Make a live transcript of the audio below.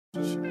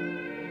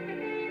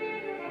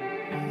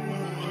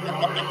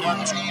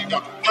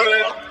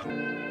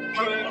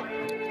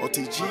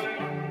OTG.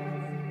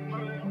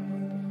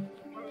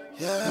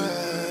 Yeah.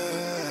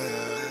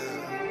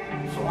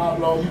 So how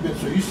long you been?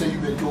 So you say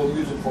you've been doing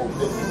music for a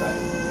minute,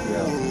 right?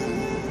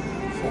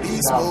 Yeah. Okay,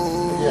 now,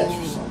 let me ask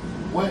you something.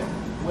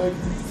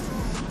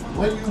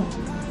 Where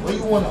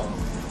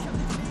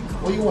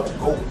you wanna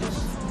go with this?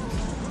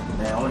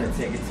 Man, I want to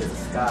take it to the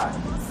sky.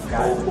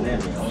 Sky's the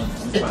limit.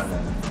 I'm trying to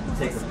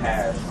take a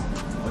pass.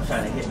 I'm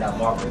trying to hit that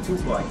mark where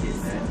Tupac hit,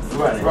 man.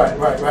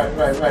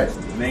 Right.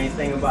 The main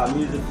thing about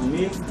music for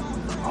me,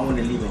 I want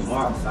to leave a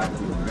mark so I can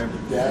be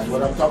remembered. That's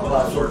what I'm talking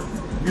about. So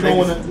you don't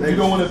want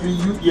to be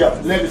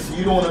legacy.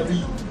 You don't want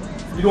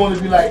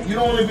to be like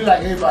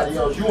everybody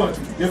else. You want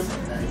to be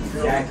different, man.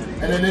 Exactly.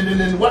 And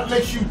then what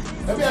makes you?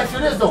 Let me ask you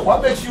this though.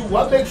 What makes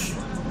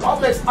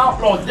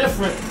OutLaw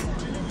different?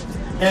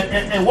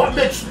 And what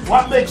makes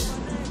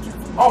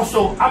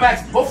also? I'm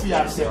asking both of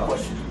y'all the same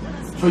question.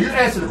 So you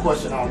answer the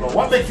question, OutLaw.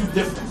 What makes you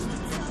different?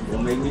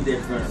 What makes me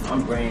different?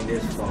 I'm bringing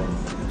this from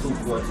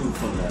 242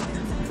 from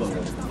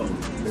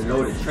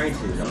below the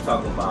trenches. I'm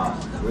talking about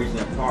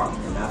Regent Park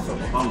and Nassau,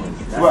 Bahamas.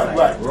 That's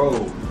right.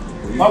 Road.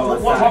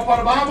 What part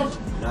of Bahamas?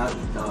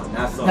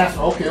 Nassau.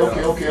 Nassau.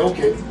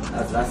 Okay.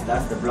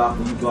 That's the block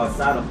when you go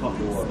outside and pump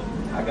the water.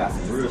 I got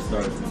some real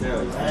stories to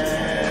tell you.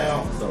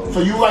 Damn. So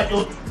you write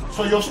your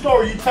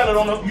story. You tell it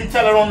on them.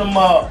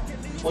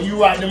 When you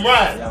write them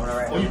rhymes.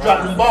 Yeah, when you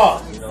drop them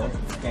bars. You know,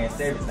 can't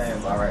say everything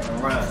about writing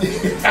them rhymes.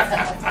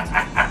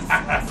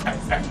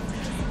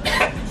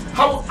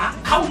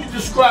 How would you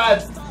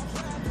describe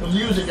the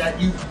music that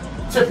you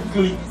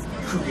typically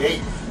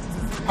create?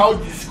 How would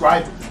you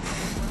describe it?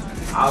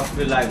 I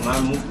feel like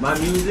my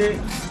music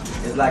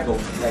is just like a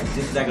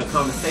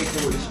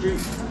conversation with the street.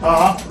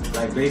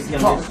 Like basically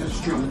I'm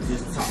just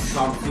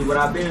talking to what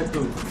I've been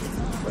through,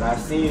 what I've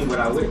seen,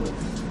 what I witnessed,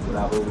 what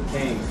I've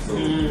overcame. So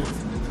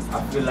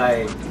I feel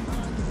like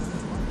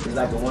it's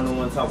like a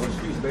one-on-one talk with the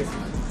streets,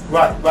 basically.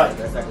 Right.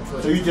 That's like a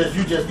So you just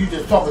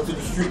talking to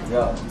the street.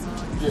 Yeah.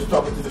 You just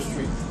talking to the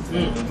street.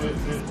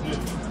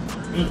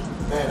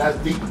 Man, that's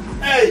deep.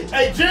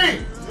 Hey, G.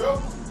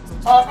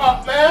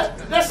 Man,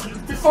 listen,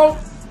 before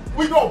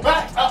we go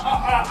back,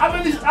 how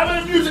many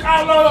music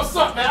OutLaw or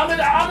something, man?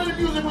 How many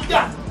music we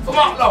got from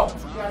OutLaw?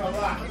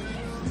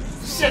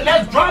 Shit,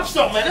 let's drop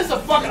something, man. This is a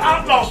fucking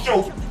OutLaw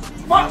show.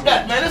 Fuck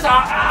that, man. This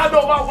I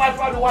know my wife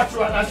probably watching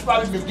right now. She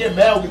probably been getting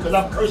mad with me because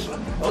I'm cursing.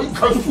 Oh, you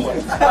cursing for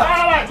it.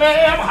 I'm like,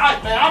 man, I'm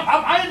hype, man.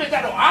 I ain't even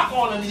got no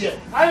alcohol in me yet.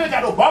 I ain't even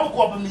got no bubble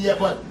cup in me yet,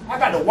 but I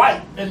got the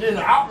white and then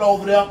the OutLaw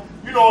over there.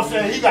 You know what I'm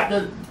saying? He got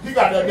the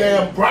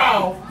damn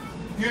brown.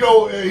 You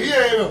know, he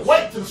ain't even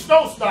wait till the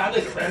snow starts.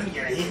 Nigga, man, let me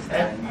get a hit,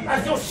 man.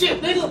 That's your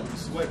shit, nigga.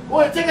 Go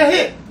ahead, take a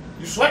hit.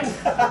 You sweating?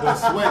 I'm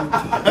sweating. I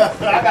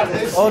got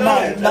this. Oh, no.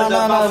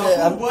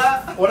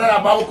 What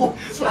that barbecue?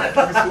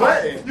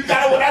 Sweating. You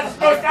got it when I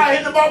first started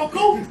hitting the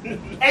barbecue?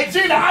 Hey,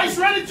 G, the ice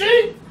ready,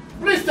 G?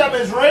 Please tell me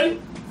it's ready.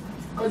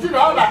 Cause you know,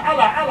 I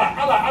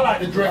like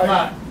to drink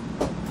mine.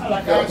 I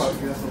like ice.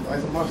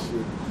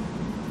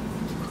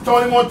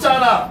 Tony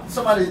Montana.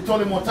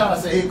 Tony Montana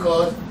say, hey,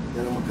 cuz.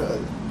 Yeah, I'm a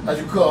cousin. That's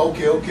your cuz.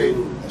 Okay.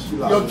 That's you.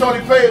 Yo,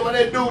 Tony Page, what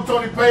they do,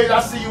 Tony Page, I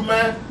see you,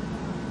 man.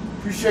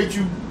 Appreciate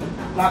you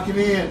locking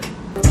in.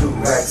 2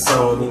 racks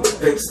on me,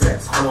 big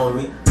stacks on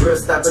me. Real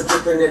stopper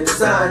dripping in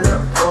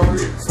designer on me.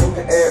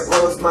 Smoking air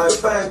rolls, my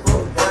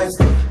bankroll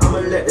gangster. I'ma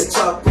let the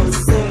choppers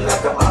sing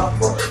like an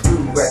opera. 2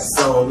 racks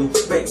on me,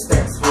 big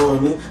stacks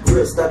on me.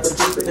 Real stopper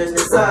dripping in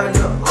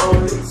designer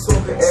on me.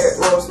 Smoking air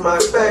rolls, my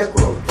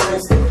bankroll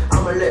gangster.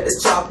 I'ma let the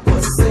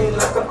choppers sing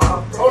like an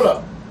opera. Hold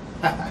up.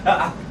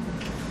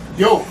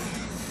 Yo,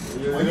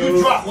 when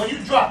you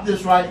drop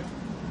this, right,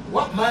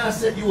 what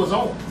mindset you was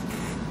on?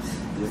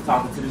 Just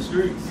talking to the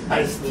streets.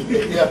 Nice,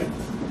 nigga.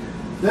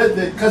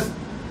 Yeah. Cause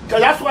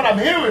that's what I'm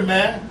hearing,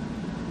 man.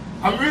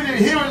 I'm really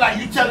hearing like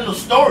you telling a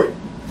story.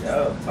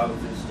 Yeah, talking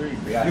to the streets.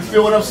 You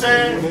feel what I'm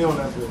saying?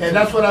 And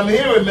that's what I'm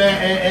hearing,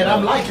 man. And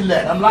I'm liking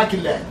that.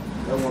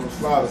 That one of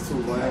sliders too,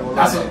 man.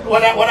 That's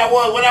what I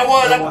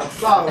was.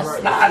 Sliders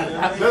right there.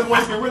 That's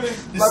one you really.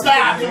 The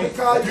slide.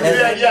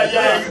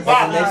 Yeah, you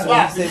bop.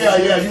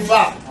 Yeah, you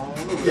bop.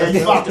 Yeah,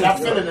 you bop.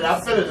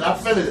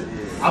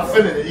 I'm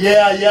feeling it.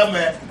 Yeah,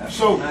 man.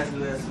 So,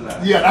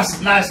 yeah, that's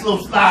a nice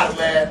little slide,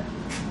 man.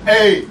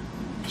 Hey,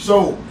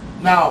 so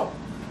now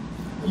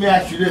let me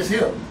ask you this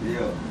here.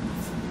 Yeah.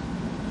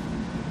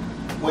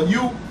 When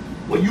you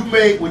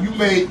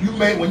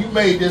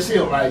made this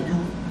here, right? You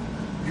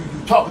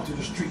talking to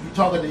the street. You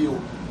talk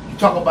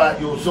about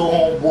your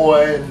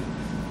homeboy and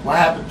what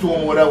happened to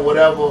him,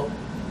 whatever.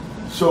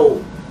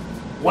 So,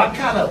 what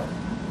kind of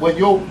when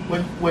your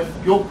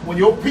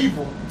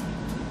people,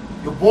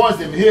 your boys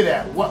didn't hear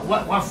that, what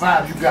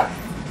vibes you got?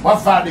 What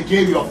vibe they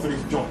gave you off for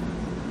this joint?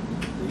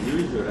 The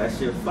usual, that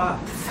shit fire.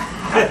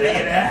 I'm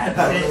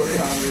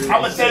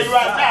gonna tell you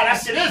right now,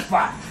 that shit is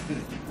fire.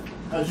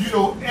 Cause you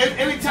know,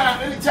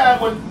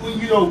 anytime when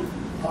you know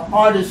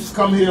artists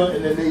come here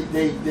and then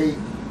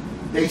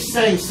they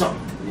say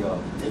something. Yeah.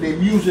 And their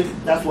music,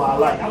 that's what I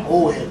like. I'm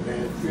old head,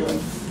 man. Feel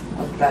me?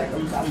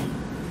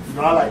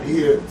 I like to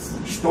hear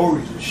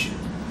stories and shit.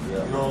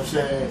 Yeah. You know what I'm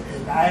saying?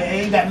 And I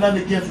ain't got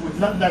nothing against with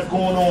nothing that's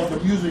going on, the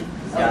music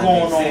that's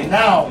going on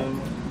now.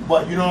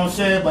 But you know what I'm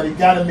saying? But it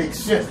gotta make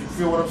sense. You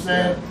feel what I'm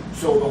saying? Yeah.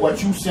 So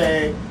what you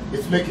saying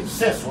is making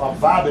sense. So I'm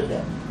vibing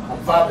that. I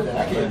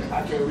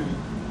can't really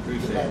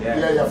appreciate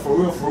that. Yeah, for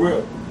real.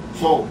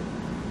 So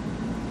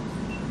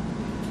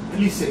let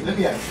me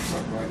ask you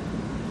something, right?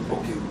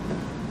 Okay.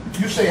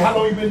 You say how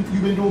long you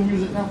been doing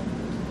music now?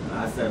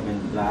 I said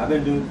I've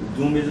been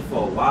doing music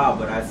for a while,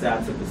 but I said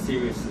I took it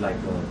serious like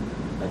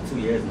 2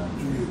 years now.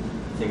 2 years.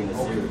 Taking it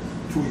serious.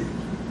 2 years.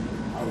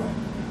 All right.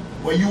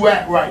 Where you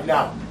at right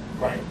now?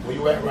 Right. Where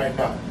you at right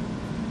now?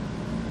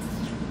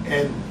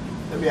 And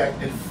let me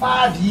ask, in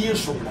 5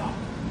 years from now,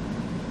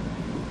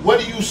 where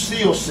do you see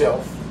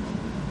yourself,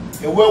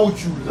 and where would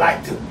you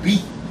like to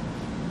be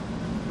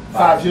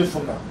 5 years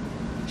from now?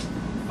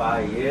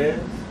 5 years?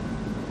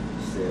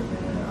 Shit,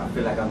 man. I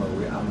feel like I'm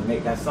gonna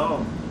make that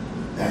song.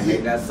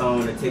 Make that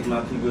song to take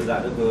my peoples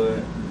out the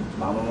hood,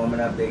 buy my mom in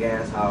that big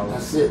ass house.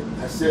 That's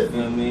it. You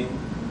feel me?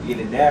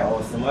 Either that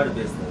or some other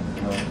business.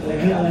 You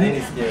know,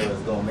 many skills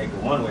gonna make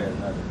it one way or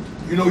another.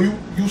 You know,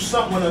 you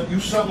sung one of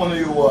your songs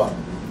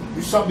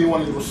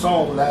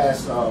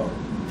last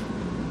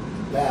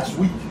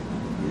week.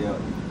 Yeah.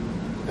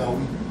 You know,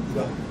 we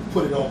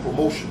put it on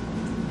promotion.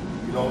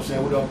 You know what I'm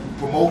saying? We done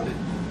promoted it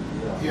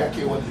here at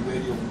K1ng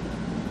Radio.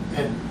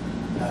 And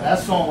now that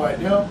song right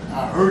there,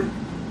 I heard it.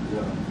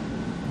 Yeah.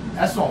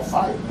 That's on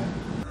fire, man.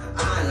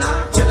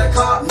 Kill a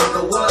cop,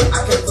 nigga, what? I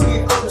can't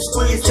breathe, I'm a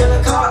squeeze. Kill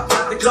a cop,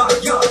 got the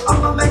Glock, yo.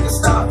 I'ma make it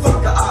stop,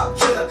 fuck her up.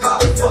 Kill a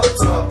cop, fuck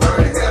up,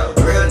 burn in hell.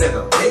 Real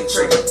nigga, big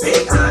trigger,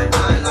 big iron.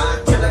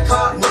 Kill a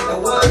cop,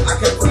 nigga, what? I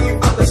can't breathe,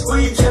 I'm a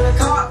squeeze. Kill a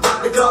cop,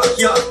 got the Glock,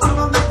 yo.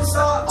 I'ma make it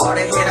stop. All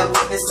they hate, I'm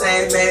witness,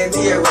 saying, man,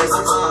 be a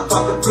racist.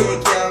 Fuck a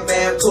pig, yeah,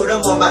 man, put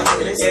them on my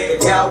head.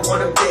 Yeah, I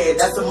want them dead,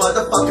 that's a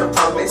motherfucking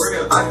promise.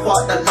 I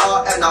fought the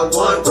law and I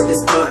won with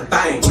this gun.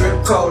 Bang,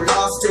 drip code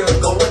law, still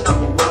going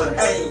number one.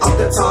 Hey,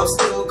 Uncle Tom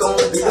still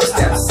gonna be a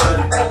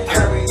stepson.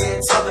 Harry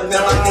and telling me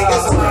my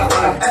niggas on the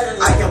run.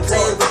 I can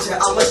play with you,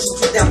 I'ma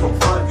shoot you down for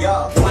fun.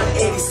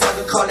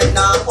 187, call it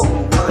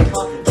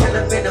 911. Kill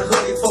him in the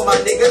hoodie for my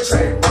nigga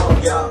Trey.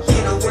 He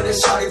know when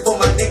it's shawty for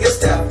my nigga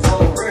step.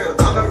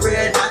 I'm a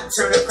real not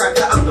turn a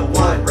cracker, I'm the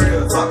one.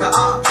 Fuck a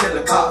op, kill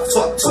a cop,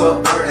 fuck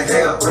 12, burn the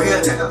hell. Real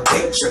nigga,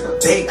 big trigger,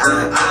 big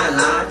iron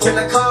line. Kill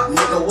a cop,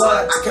 nigga,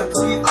 what? I can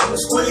breathe, I'ma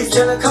squeeze.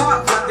 Kill a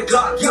cop, got the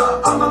Glock,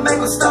 yo. I'ma make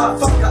a stop,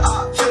 fuck a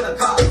op, kill a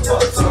cop,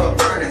 fuck 12,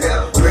 burn the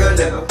hell. Real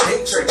nigga,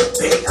 big trigger,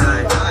 big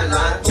iron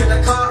line. Kill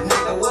a cop,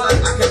 nigga, what? I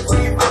can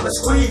breathe, I'ma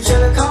squeeze.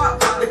 Kill a cop,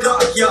 got the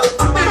Glock, yo.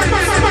 I'ma make a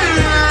stop.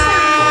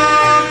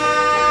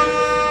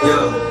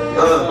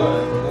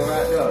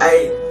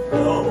 Hey,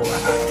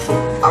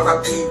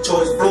 R.I.P.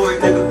 George Floyd,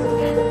 nigga.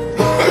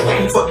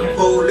 Fucking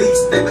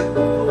police, nigga.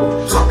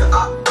 Fuck a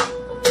op,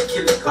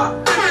 kill a cop.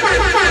 Kill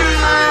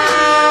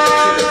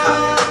a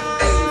cop.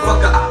 Hey,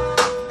 fuck a op.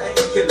 Hey,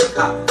 kill a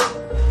cop.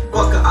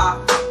 Fuck a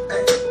op.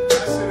 Hey,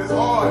 that shit is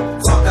hard.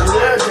 Fuck a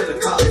op, kill a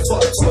cop.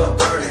 Fuck 12,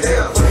 burn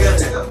hell. Real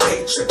nigga,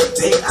 big trigger,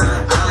 big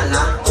iron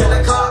line. Kill a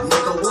cop,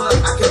 nigga, what? I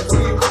can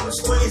breathe, I'ma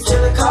squeeze.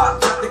 Kill a cop,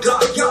 got the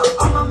Glock, yo.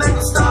 I'ma make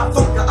a stop.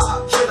 Fuck a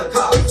op, kill a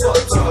cop.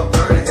 Fuck 12,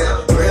 burn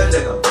hell. Real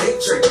nigga, big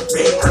trigger,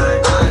 big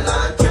iron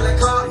line. Kill a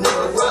cop,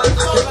 nigga, what? I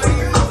can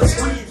breathe, I'ma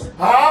squeeze.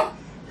 Huh?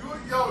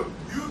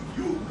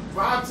 You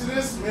vibe to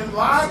this in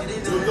live? Yo,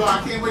 I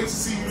can't wait to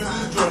see you in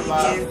this joint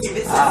live.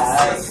 I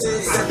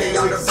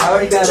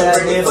already got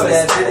an idea for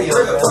that video,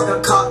 bro. Fuck a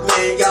cop,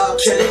 man, y'all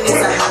killing is a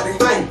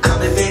habit.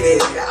 I'm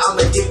admitted, I'm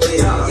addicted.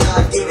 Yeah, I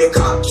did it,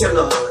 cop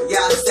killer. Yeah,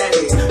 I said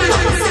it. Ain't a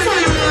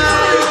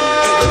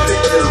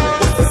victim.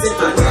 What's in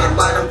my hand?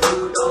 By the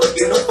blue, don't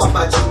get no fuck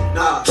about you.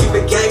 Nah, keep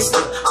it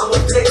gangster. I'm a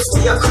blitz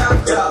for your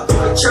crap, yeah. Go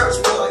to church,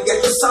 boy.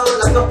 Yeah, you sound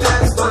like a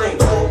past fine.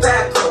 Go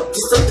back up,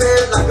 disappear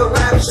like a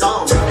rap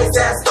song. Turn his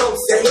ass low,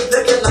 say he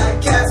looking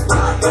like Casper.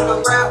 I'm a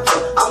rapper,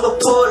 I'ma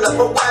pull up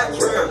a whack.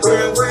 Real,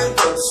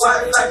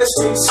 swipe like a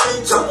street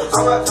jump.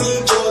 R.I.P.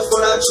 George,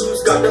 but I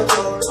choose got the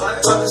floor.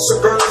 Fuck the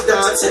suburbs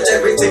down till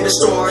everything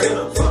destroyed.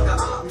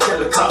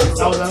 Kill a cop.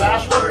 That was the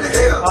last one?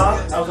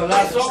 That was the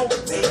last song?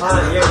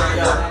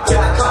 Yeah.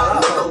 Kill a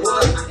cop, nigga,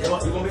 what?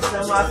 You gonna be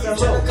sending my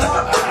stuff?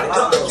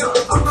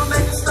 I'ma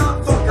make it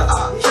stop, fuck a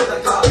op. Kill a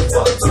cop,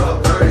 fuck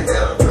 12, burn in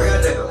hell. Real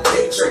nigga,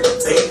 big trigger,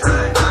 big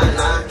iron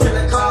line. Kill a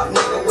cop,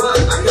 nigga, what? I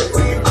can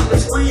breathe, I'ma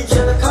squeeze.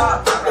 Kill a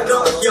cop, got the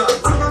Glock, yo.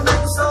 I'ma make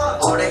it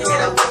stop. All they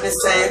hit up with the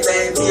same,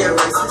 man, be a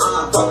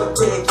racist. Fuck a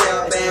pig,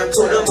 yeah, man,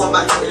 put them on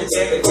my head.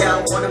 Yeah, I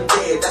want them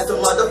dead, that's a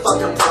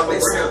motherfucking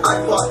promise. I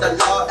fought the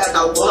law and I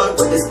won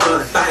with this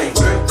gun. Bang,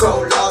 drip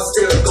code law,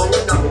 still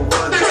going number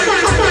one.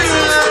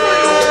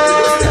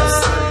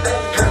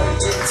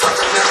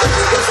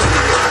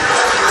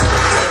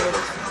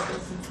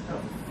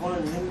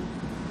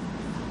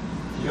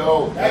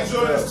 Yo, That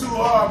joint is too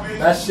hard, man.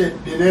 that shit,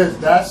 it is.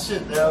 That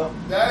shit, yo.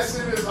 That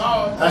shit is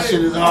hard. That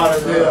shit is hard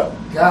as hell.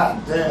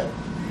 God damn.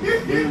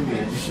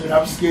 Shit,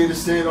 I'm scared to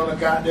say it on the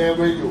goddamn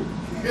radio.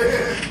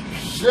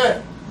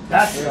 Shit.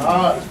 That shit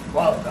hard as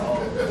fuck,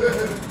 dog.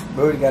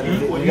 Bro, we got When a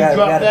you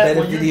drop that,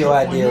 better video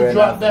idea right now.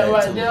 Drop that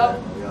right there.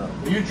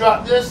 When you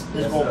drop this,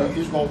 it's gonna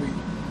be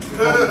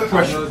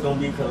pressure. It's gonna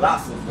be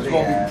colossal. It's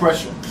gonna be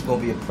pressure. It's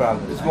gonna be a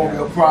problem. It's gonna be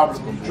a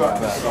problem when you drop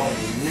this song.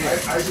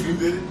 Ice Cube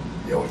did it.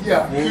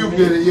 Yeah, you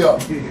did it.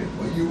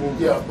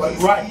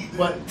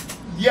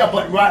 Yeah,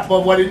 but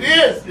what it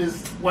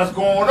is what's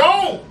going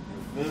on.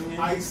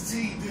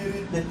 Ice-T did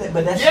it.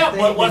 But that's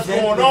but what's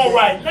going on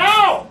right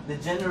now? The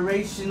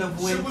generation of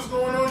when shit was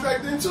going on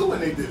back then too when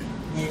they did it.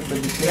 Yeah, but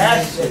the thing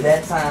is, at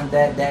that time,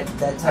 that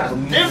type of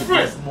music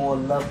different. was more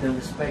loved and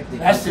respected.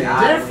 That's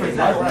different.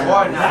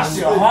 That's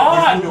your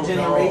hard. New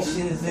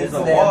generations into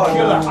a that war.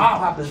 whole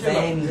Papa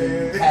Zane.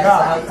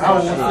 I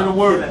was in the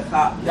word.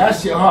 That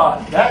shit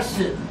hard. That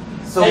shit.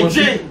 So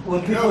Hey,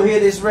 when people hear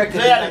this record,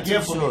 play out a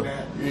gift for me,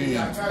 man.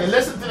 Yeah. Hey,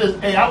 listen to this.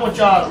 Hey, I want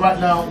y'all right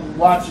now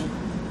watching,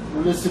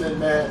 listening,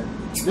 man.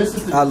 Listen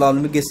to Outlaw,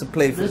 let me get some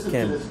play for the listen to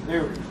camera. this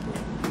lyrics.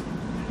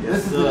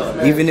 Listen to this,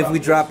 man. Even if we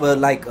drop a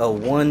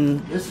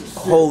one This is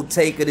whole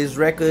take of this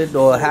record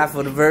or half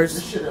of the This verse,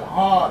 shit is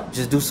hard.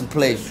 just do some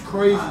play. It's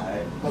crazy.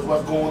 That's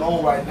what's going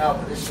on right now,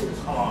 but this shit is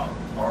hard.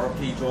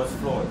 R.P. George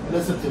Floyd.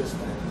 Listen to this,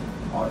 man.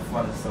 All the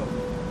fun and stuff.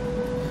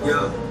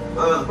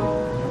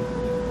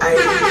 Hey,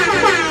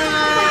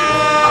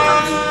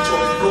 I'm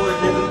George Floyd,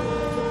 nigga.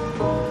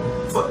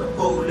 Fuck the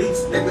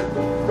police, nigga.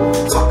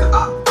 Fuck a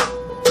op,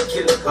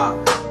 kill a cop.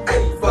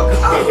 Hey, fuck a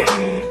op,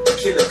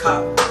 kill a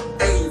cop.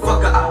 Hey,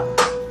 fuck a op,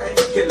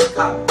 kill a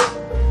cop.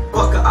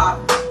 Fuck a op,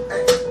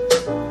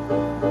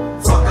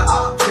 fuck a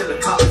op, kill a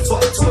cop.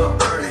 Fuck to a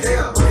burn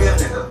hell, real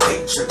nigga.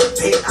 Patriot,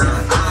 pay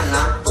line.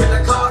 Kill a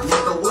cop,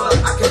 nigga. What? I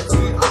can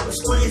breathe. I'm a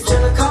squeeze.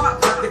 Kill a cop,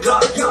 got the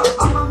Glock, yo.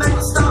 I'ma make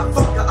a stop.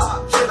 Fuck a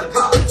op, kill a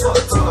cop. Fuck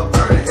to a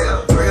burn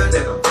hell, real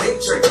nigga.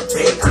 Patriot,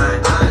 pay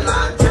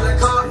line. Kill a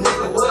cop,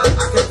 nigga. What? I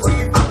can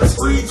breathe. I'm a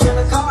squeeze. Kill a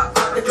cop,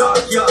 got the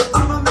Glock, yo.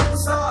 I'ma make a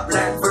stop.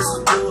 Black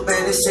versus blue,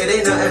 man. This shit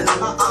ain't nothing new.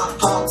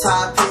 Hog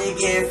tie,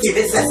 pig, and feed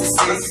this ass is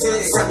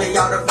sick. Send me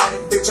y'all the body,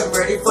 bitch. I'm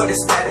ready for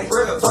this static.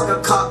 Fuck a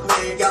cop,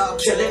 man. Y'all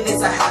killing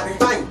is a habit.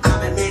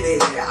 I'm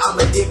admitted, I'm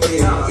addicted.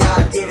 Yeah, I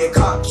did it.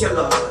 Cop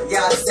killer.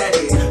 Yeah, I said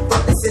it.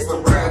 Fuck the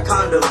system, wear a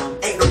condom.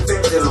 Ain't no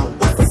victim.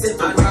 What's the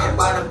system? Red,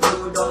 white, and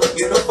blue. Don't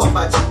give a fuck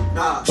about you.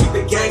 Nah, keep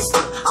it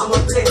gangster. I'm a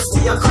blitz,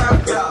 see a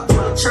crap girl.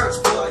 Pull a church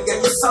boy.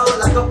 Yeah, you sound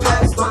like a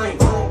pack spine.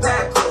 Boom,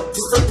 back up.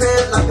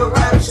 Disappear like a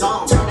rap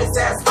song. Turn his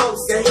ass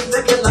ghost. Yeah, he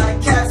looking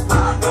like Casper.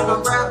 And a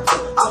rapper.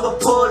 I'ma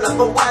pull up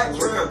a white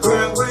girl.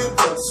 Grim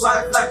Reaper.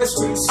 Swipe like a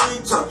street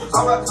sweeper.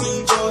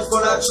 R.I.P. George,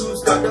 but I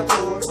choose got the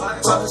pool.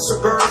 Father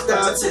suburbs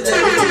down today. Kill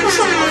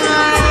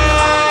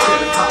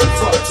a cop,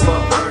 fuck to a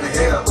burn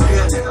hell.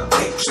 Real nigga,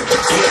 picture.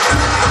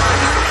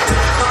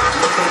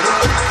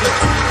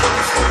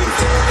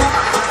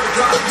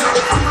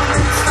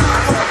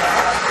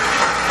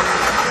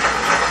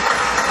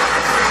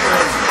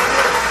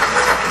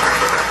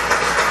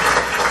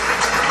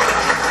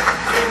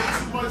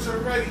 Too much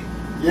already.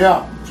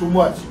 Yeah, too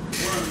much.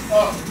 Word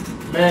up.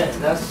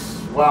 Man,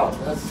 that's wow.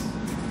 That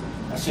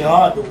shit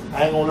hard though.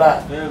 I ain't gonna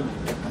lie.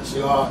 That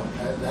shit hard.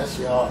 That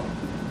shit hard.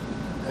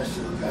 That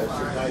shit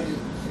like it.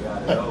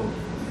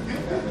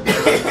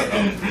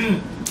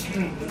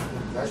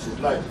 That shit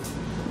like it.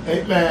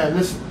 Hey man,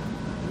 listen.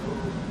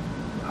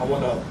 I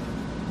wanna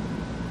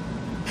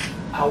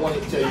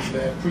tell you,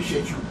 man,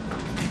 appreciate you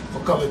for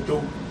coming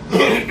through.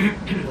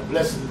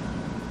 Blessing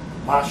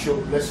my show,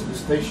 blessing the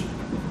station. You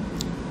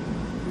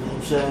know what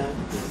I'm saying?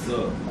 Yes,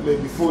 sir. I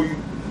mean, before we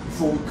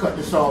cut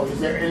this off, is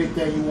there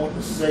anything you want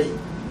to say?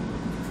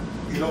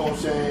 You know what I'm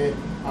saying?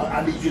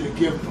 I need you to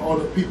give all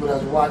the people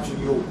that's watching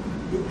your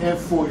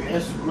info, your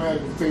Instagram,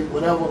 your Facebook,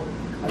 whatever.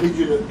 I need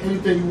you to,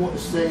 anything you want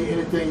to say,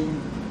 anything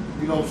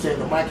you know what I'm saying,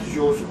 the mic is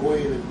yours, so go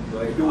ahead and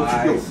do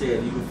what you do.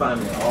 Shit, you can find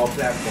me on all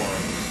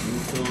platforms.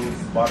 YouTube,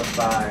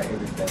 Spotify,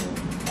 everything.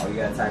 All you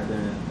gotta type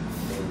in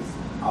is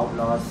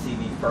Outlaw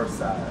CD First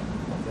Side.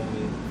 You feel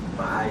me?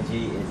 My IG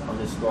is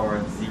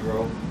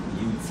 _0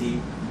 UT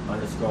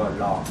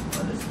 _law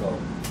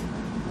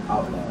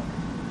 _outlaw.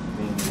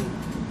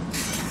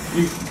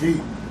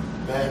 Deep.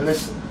 Man,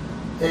 listen.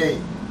 Hey,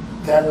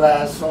 that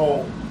last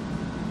song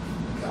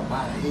got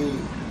my head.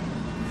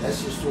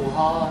 That's just so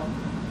hard.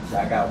 So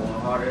I got one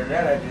harder than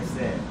that I just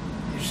said.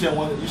 You said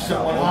one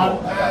one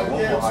harder? more. I got one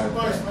Yeah, more too harder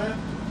much, than that. man.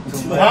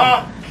 Too much.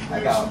 Huh? I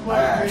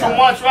got Too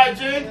much, right,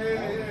 G?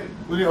 Yeah.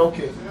 Really?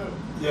 Okay.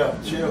 Yeah,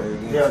 chill.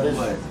 Yeah, too this,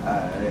 much.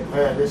 Alright.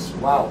 man, this,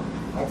 wow.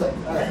 I think,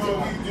 We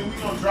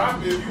gonna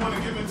drop it. If you want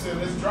to give it to,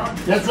 let's drop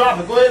it. let's drop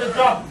it. Go ahead and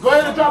drop it. Go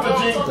ahead and drop it,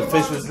 G. Talk The about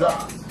official it.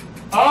 drop.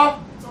 Huh?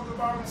 Talk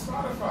about it on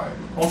Spotify.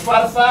 On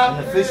Spotify?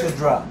 An official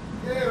drop.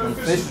 Yeah, the An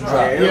official official drop.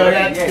 drop.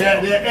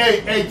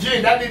 Hey, G,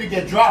 that need to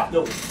get dropped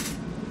though.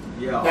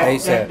 Yeah.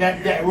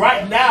 That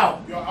right now.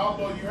 Yo,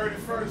 Outlaw, you heard it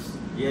first.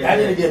 Yeah. That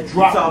need to get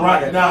dropped You talking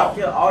right about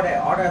now. All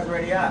that's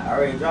already out. I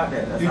already dropped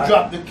that. That's You out.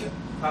 dropped the.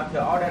 Top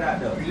kill all that out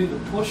there. You need to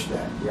push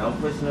that. Yeah, I'm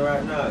pushing it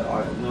right now. You know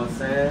what I'm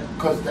saying?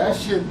 Cause that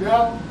shit,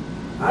 bro.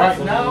 Right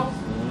now.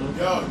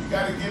 Yo, you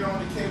gotta get on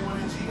the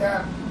K1ng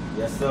app.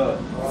 Yes, sir.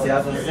 See,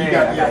 that's what I'm You saying. I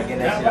gotta get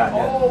that shit out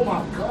there. Oh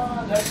my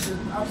God, that shit.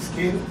 I'm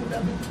scared to put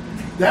that.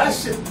 That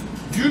shit,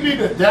 you need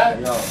to, that,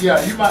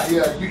 yeah, you might,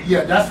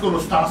 yeah, that's gonna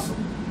start some.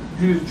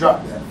 You need to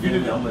drop that. You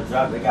need to, I'm gonna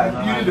drop it.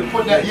 You need to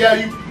put that, yeah,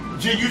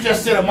 you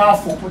just said a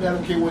mouthful, put that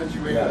on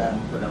K1ng radio. Yeah, I'm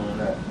gonna put that on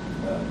that.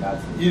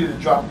 You need to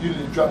drop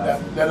that.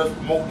 Let us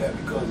promote that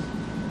because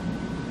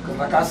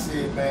like I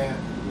said, man,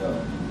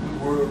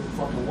 we were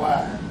fucking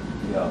wide.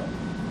 Yeah.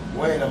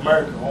 We ain't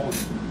America only.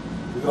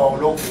 We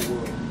all over the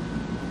world.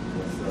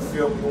 You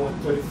feel me?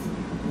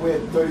 We're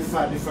in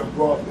 35 different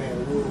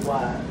broadband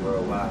worldwide.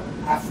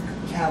 Africa,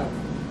 Canada,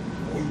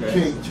 UK,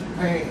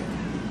 Japan,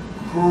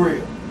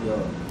 Korea,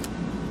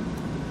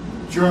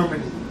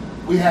 Germany.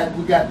 We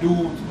got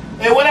dudes.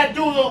 Hey, what that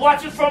dude was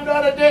watching from the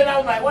other day, and I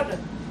was like, what the?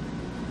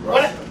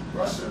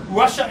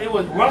 Russia. It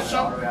was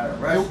Russia.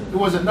 It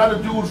was another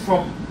dude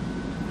from.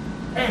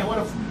 Hey,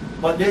 what?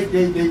 But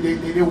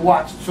they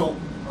watched so.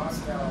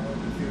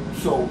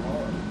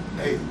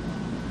 Hey,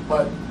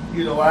 but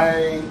you know I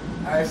ain't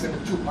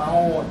finna toot my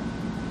horn.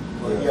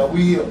 But yeah,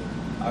 we here.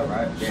 All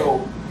right.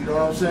 So you know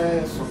what I'm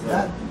saying? So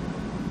that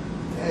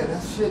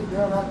shit,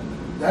 girl,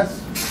 that's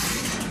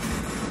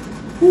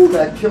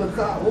that killer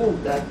car,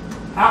 that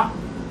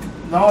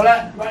and all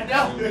that right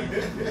now.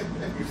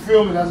 You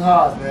feel me? That's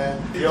hard, man.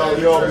 Yo,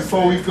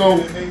 before we go,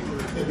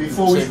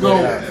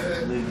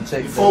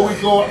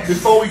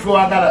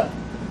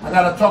 I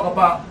gotta talk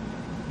about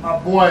my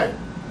boy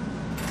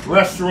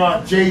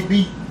restaurant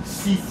JB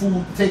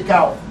Seafood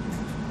Takeout,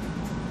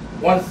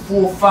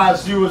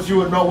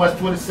 14500 Northwest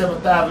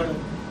 27th Avenue,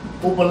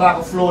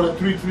 Opelika, Florida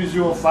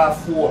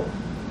 33054.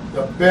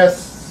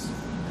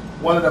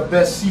 One of the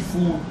best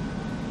seafood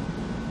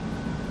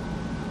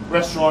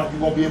restaurant you're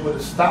gonna be able to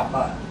stop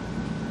by.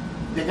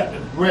 They got the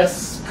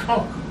breast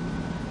skunk.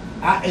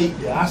 I ate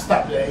there. I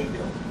stopped there and ate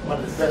there. One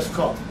of the best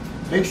skunk.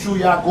 Make sure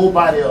y'all go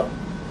by there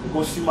and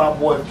go see my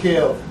boy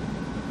Kev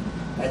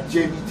at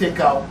JB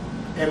Takeout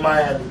in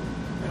Miami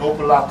and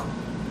Opelika.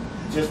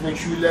 Just make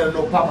sure you let him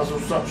know Papa's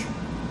on Sunshine.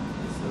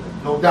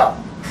 No doubt.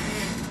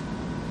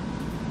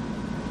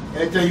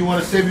 Anything you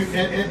want to say?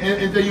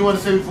 Anything you want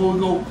to say before we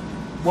go?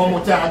 One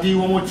more time. I'll give you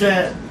one more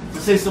chance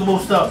to say some more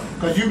stuff.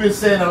 Cause you've been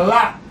saying a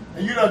lot.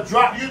 And you done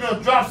drop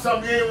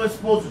something you ain't even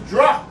supposed to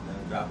drop.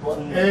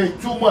 Hey,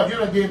 too much. You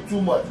done gave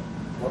too much.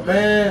 But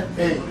man,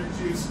 hey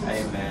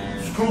man.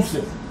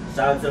 Exclusive.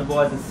 Shout out to the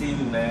boys in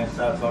CV, man.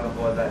 Shout out to all the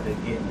boys out there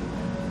getting me,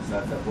 man.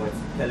 Shout out to the boys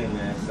Kelly,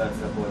 man. Shout out to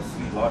the boys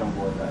Sweet, all them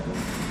boys out there.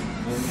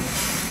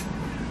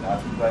 Y'all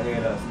keep our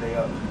head up, stay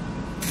up, man.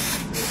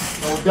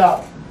 No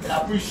doubt. And I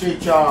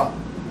appreciate y'all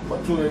for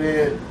tuning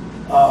in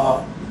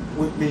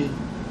with me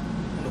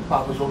on the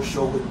Papa's Old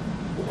Show with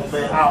my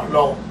man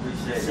OutLaw.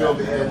 Appreciate you feel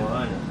me?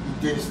 Man,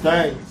 He did his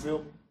thing, you feel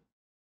me?